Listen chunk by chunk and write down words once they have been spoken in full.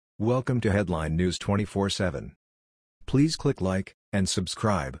Welcome to Headline News 24/7. Please click like and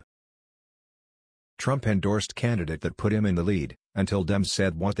subscribe. Trump-endorsed candidate that put him in the lead, until Dems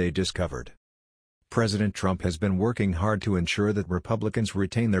said what they discovered. President Trump has been working hard to ensure that Republicans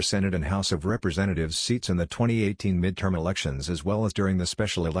retain their Senate and House of Representatives seats in the 2018 midterm elections as well as during the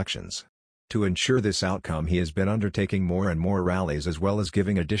special elections. To ensure this outcome, he has been undertaking more and more rallies as well as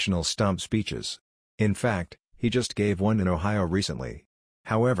giving additional stump speeches. In fact, he just gave one in Ohio recently.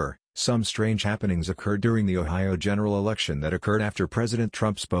 However, some strange happenings occurred during the Ohio general election that occurred after President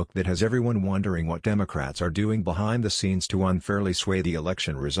Trump spoke that has everyone wondering what Democrats are doing behind the scenes to unfairly sway the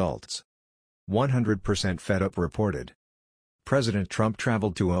election results. 100% Fed Up reported. President Trump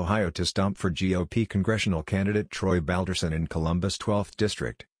traveled to Ohio to stump for GOP Congressional candidate Troy Balderson in Columbus' 12th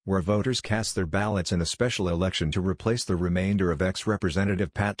District, where voters cast their ballots in a special election to replace the remainder of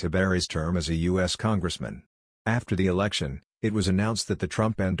ex-Representative Pat Tiberi's term as a US Congressman. After the election, it was announced that the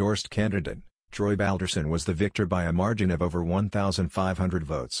Trump-endorsed candidate, Troy Balderson, was the victor by a margin of over 1,500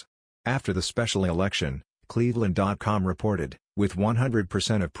 votes. After the special election, Cleveland.com reported, with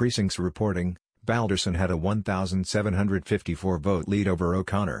 100% of precincts reporting, Balderson had a 1,754 vote lead over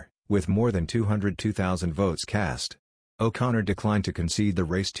O'Connor, with more than 202,000 votes cast. O'Connor declined to concede the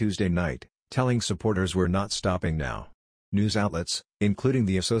race Tuesday night, telling supporters "We're not stopping now." News outlets, including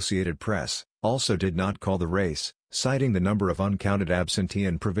the Associated Press, also did not call the race, citing the number of uncounted absentee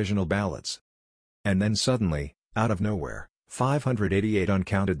and provisional ballots. And then suddenly, out of nowhere, 588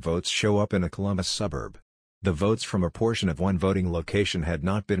 uncounted votes show up in a Columbus suburb. The votes from a portion of one voting location had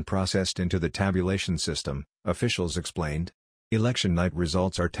not been processed into the tabulation system, officials explained. Election night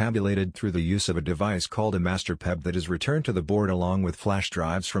results are tabulated through the use of a device called a master PEB that is returned to the board along with flash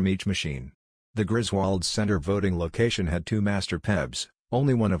drives from each machine. The Griswold Center voting location had 2 master PEBs,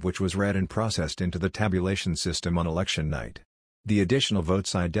 only one of which was read and processed into the tabulation system on election night. The additional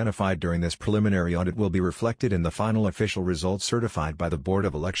votes identified during this preliminary audit will be reflected in the final official results certified by the Board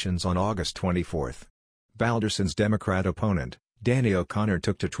of Elections on August 24. Balderson's Democrat opponent, Danny O'Connor,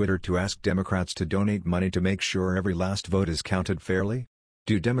 took to Twitter to ask Democrats to donate money to make sure every last vote is counted fairly.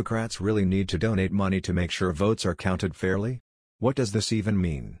 Do Democrats really need to donate money to make sure votes are counted fairly? What does this even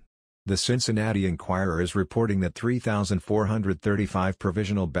mean? The Cincinnati Enquirer is reporting that 3,435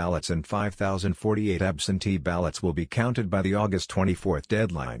 provisional ballots and 5,048 absentee ballots will be counted by the August 24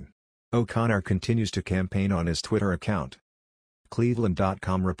 deadline. O'Connor continues to campaign on his Twitter account.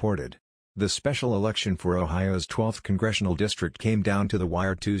 Cleveland.com reported. The special election for Ohio's 12th Congressional District came down to the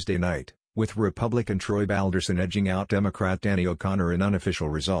wire Tuesday night, with Republican Troy Balderson edging out Democrat Danny O'Connor in unofficial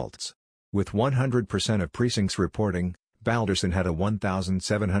results. With 100% of precincts reporting, Balderson had a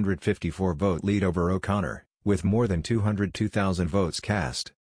 1,754 vote lead over O'Connor, with more than 202,000 votes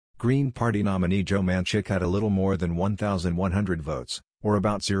cast. Green Party nominee Joe Manchin had a little more than 1,100 votes, or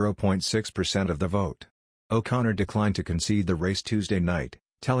about 0.6% of the vote. O'Connor declined to concede the race Tuesday night,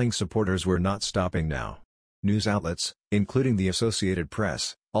 telling supporters "We're not stopping now." News outlets, including the Associated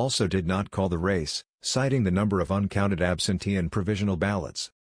Press, also did not call the race, citing the number of uncounted absentee and provisional ballots.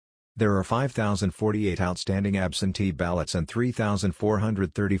 There are 5,048 outstanding absentee ballots and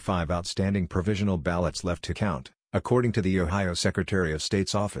 3,435 outstanding provisional ballots left to count, according to the Ohio Secretary of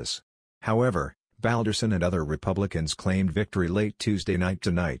State's office. However, Balderson and other Republicans claimed victory late Tuesday night.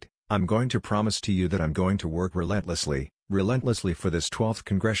 "Tonight, I'm going to promise to you that I'm going to work relentlessly for this 12th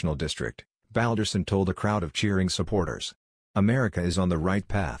Congressional District," Balderson told a crowd of cheering supporters. "America is on the right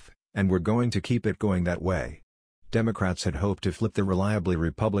path, and we're going to keep it going that way." Democrats had hoped to flip the reliably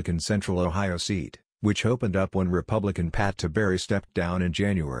Republican Central Ohio seat, which opened up when Republican Pat Tiberi stepped down in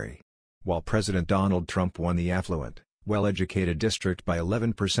January. While President Donald Trump won the affluent, well-educated district by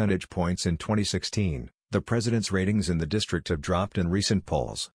 11 percentage points in 2016, the president's ratings in the district have dropped in recent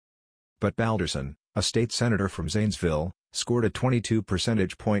polls. But Balderson, a state senator from Zanesville, scored a 22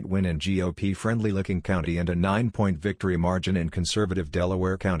 percentage point win in GOP-friendly Licking County and a 9-point victory margin in conservative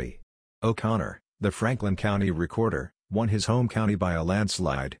Delaware County. O'Connor, the Franklin County recorder, won his home county by a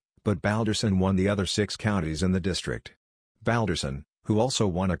landslide, but Balderson won the other 6 counties in the district. Balderson, who also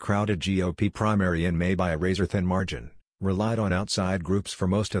won a crowded GOP primary in May by a razor-thin margin, relied on outside groups for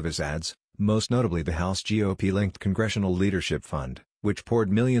most of his ads, most notably the House GOP-linked Congressional Leadership Fund, which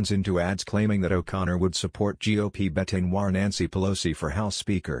poured millions into ads claiming that O'Connor would support GOP bête noire Nancy Pelosi for House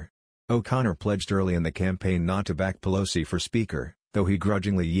Speaker. O'Connor pledged early in the campaign not to back Pelosi for Speaker, though he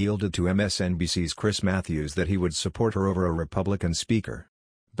grudgingly yielded to MSNBC's Chris Matthews that he would support her over a Republican Speaker.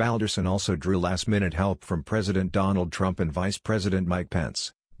 Balderson also drew last-minute help from President Donald Trump and Vice President Mike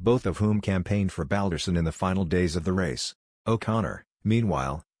Pence, both of whom campaigned for Balderson in the final days of the race. O'Connor,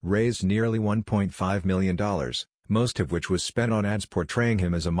 meanwhile, raised nearly $1.5 million, most of which was spent on ads portraying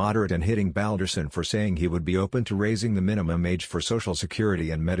him as a moderate and hitting Balderson for saying he would be open to raising the minimum age for Social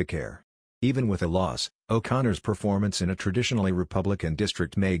Security and Medicare. Even with a loss, O'Connor's performance in a traditionally Republican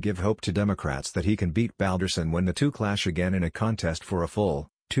district may give hope to Democrats that he can beat Balderson when the two clash again in a contest for a full,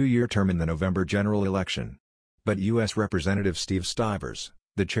 two-year term in the November general election. But U.S. Representative Steve Stivers,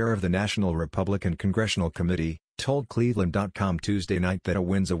 the chair of the National Republican Congressional Committee, told Cleveland.com Tuesday night that a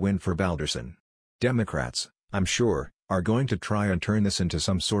win's a win for Balderson. Democrats, I'm sure, are going to try and turn this into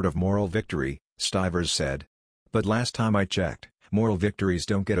some sort of moral victory, Stivers said. But last time I checked, moral victories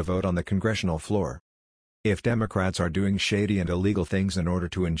don't get a vote on the congressional floor. If Democrats are doing shady and illegal things in order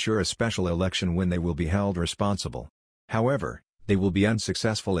to ensure a special election win, they will be held responsible. However, they will be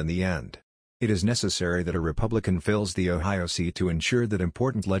unsuccessful in the end. It is necessary that a Republican fills the Ohio seat to ensure that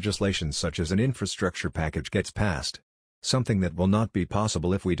important legislation such as an infrastructure package gets passed. Something that will not be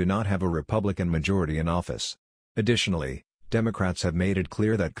possible if we do not have a Republican majority in office. Additionally, Democrats have made it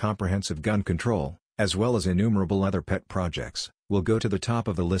clear that comprehensive gun control, as well as innumerable other pet projects, will go to the top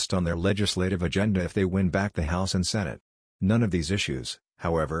of the list on their legislative agenda if they win back the House and Senate. None of these issues,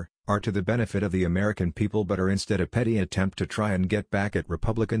 however, are to the benefit of the American people but are instead a petty attempt to try and get back at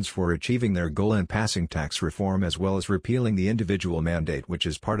Republicans for achieving their goal in passing tax reform as well as repealing the individual mandate which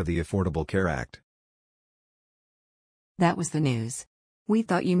is part of the Affordable Care Act. That was the news. We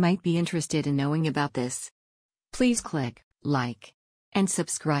thought you might be interested in knowing about this. Please click like and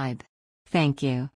subscribe. Thank you.